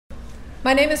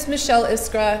My name is Michelle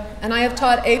Iskra, and I have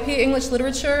taught AP English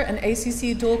Literature and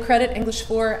ACC Dual Credit English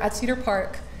 4 at Cedar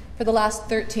Park for the last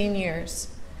 13 years.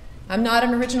 I'm not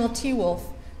an original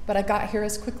T-Wolf, but I got here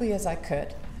as quickly as I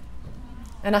could.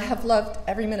 And I have loved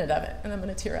every minute of it, and I'm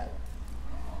going to tear up.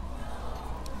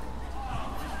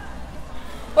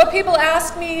 What people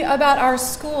ask me about our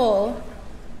school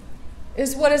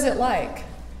is, what is it like?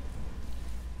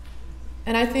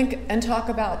 And I think and talk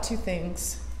about two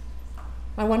things: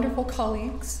 my wonderful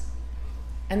colleagues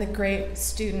and the great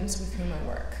students with whom I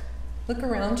work. Look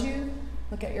around you,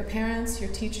 look at your parents,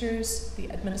 your teachers,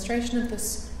 the administration of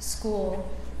this school,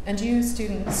 and you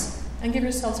students, and give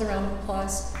yourselves a round of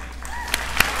applause.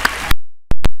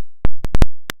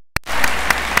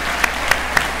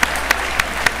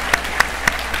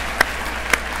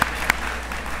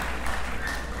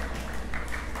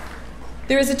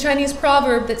 There is a Chinese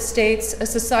proverb that states, "A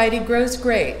society grows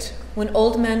great when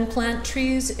old men plant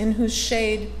trees in whose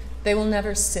shade they will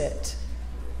never sit."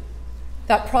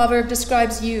 That proverb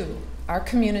describes you, our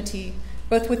community,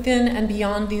 both within and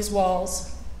beyond these walls.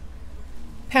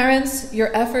 Parents,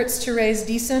 your efforts to raise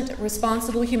decent,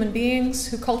 responsible human beings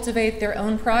who cultivate their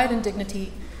own pride and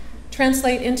dignity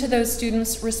translate into those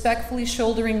students respectfully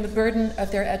shouldering the burden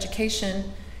of their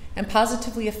education and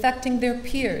positively affecting their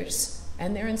peers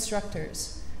and their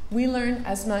instructors. We learn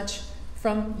as much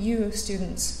from you,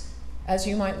 students, as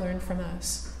you might learn from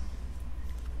us.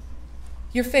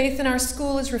 Your faith in our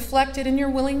school is reflected in your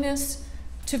willingness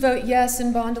to vote yes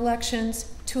in bond elections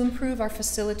to improve our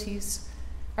facilities.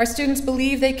 Our students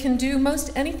believe they can do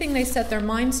most anything they set their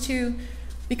minds to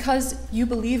because you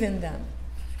believe in them.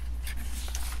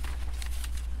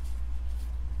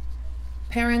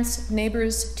 Parents,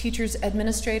 neighbors, teachers,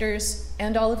 administrators,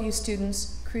 and all of you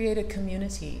students create a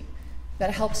community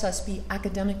that helps us be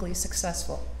academically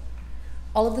successful.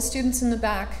 All of the students in the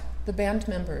back, the band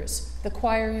members, the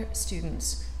choir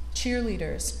students,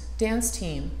 cheerleaders, dance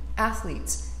team,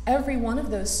 athletes, every one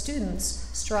of those students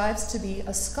strives to be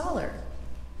a scholar.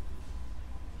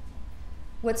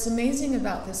 What's amazing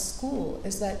about this school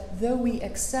is that though we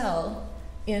excel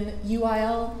in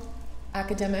UIL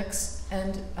academics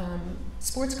and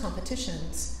sports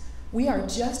competitions, we are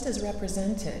just as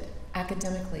represented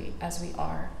academically as we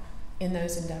are in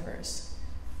those endeavors.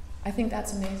 I think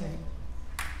that's amazing.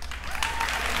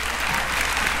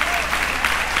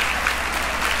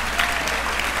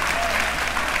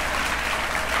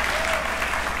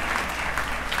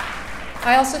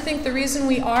 I also think the reason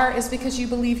we are is because you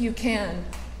believe you can.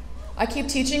 I keep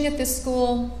teaching at this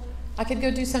school. I could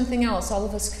go do something else, all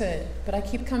of us could, but I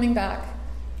keep coming back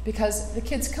because the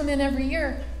kids come in every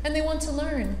year and they want to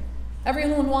learn.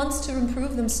 Everyone wants to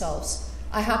improve themselves.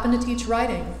 I happen to teach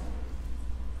writing.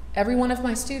 Every one of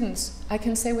my students, I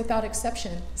can say without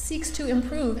exception, seeks to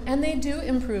improve, and they do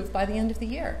improve by the end of the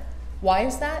year. Why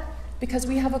is that? Because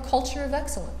we have a culture of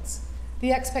excellence.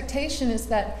 The expectation is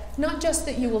that not just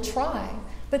that you will try,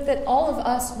 but that all of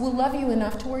us will love you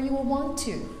enough to where you will want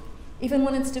to, even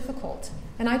when it's difficult.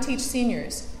 And I teach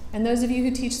seniors, and those of you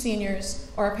who teach seniors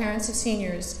or are parents of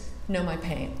seniors know my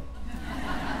pain.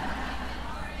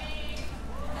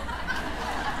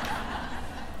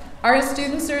 Our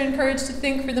students are encouraged to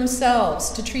think for themselves,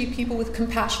 to treat people with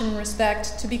compassion and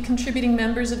respect, to be contributing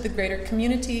members of the greater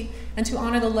community, and to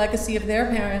honor the legacy of their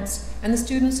parents and the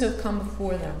students who have come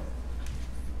before them.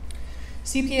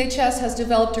 CPHS has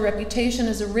developed a reputation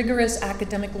as a rigorous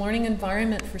academic learning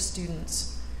environment for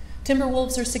students.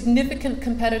 Timberwolves are significant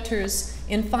competitors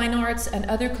in fine arts and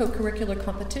other co-curricular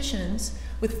competitions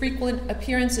with frequent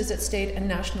appearances at state and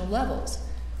national levels,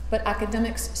 but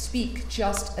academics speak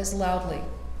just as loudly.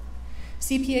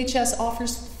 CPHS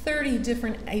offers 30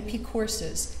 different AP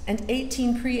courses and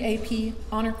 18 pre-AP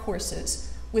honor courses,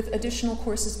 with additional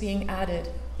courses being added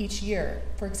each year.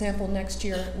 For example, next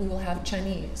year we will have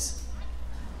Chinese.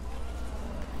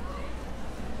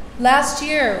 Last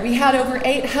year, we had over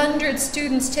 800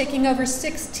 students taking over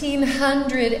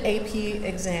 1,600 AP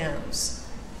exams.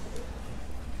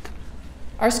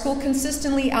 Our school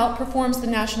consistently outperforms the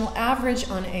national average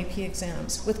on AP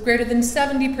exams, with greater than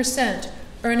 70%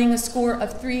 earning a score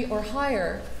of 3 or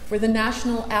higher, where the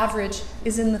national average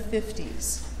is in the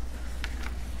 50s.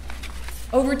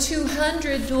 Over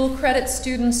 200 dual credit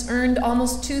students earned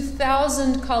almost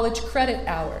 2,000 college credit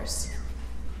hours.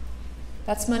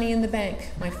 That's money in the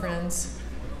bank, my friends.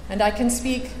 And I can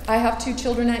speak, I have 2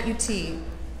 children at UT,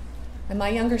 and my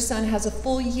younger son has a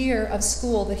full year of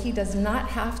school that he does not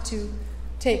have to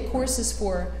take courses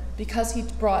for because he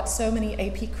brought so many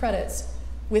AP credits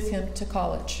with him to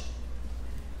college.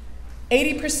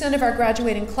 80% of our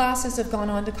graduating classes have gone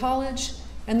on to college,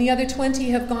 and the other 20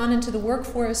 have gone into the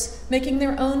workforce, making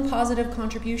their own positive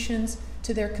contributions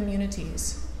to their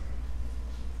communities.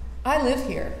 I live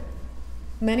here.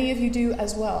 Many of you do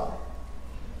as well.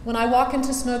 When I walk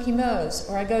into Smoky Moe's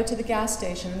or I go to the gas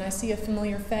station and I see a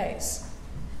familiar face,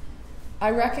 I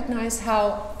recognize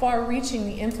how far-reaching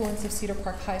the influence of Cedar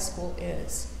Park High School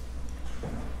is.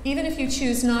 Even if you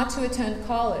choose not to attend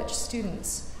college,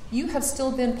 students, you have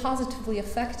still been positively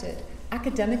affected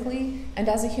academically and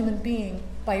as a human being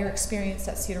by your experience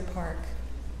at Cedar Park.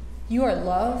 You are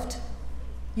loved,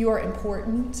 you are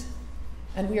important,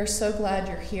 and we are so glad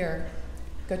you're here.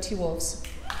 Go T-Wolves.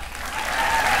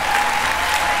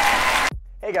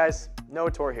 Hey guys,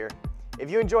 Noah Tor here. If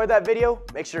you enjoyed that video,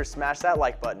 make sure to smash that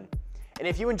like button. And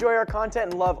if you enjoy our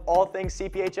content and love all things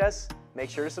CPHS, make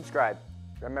sure to subscribe.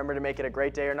 Remember, to make it a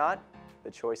great day or not,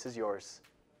 the choice is yours.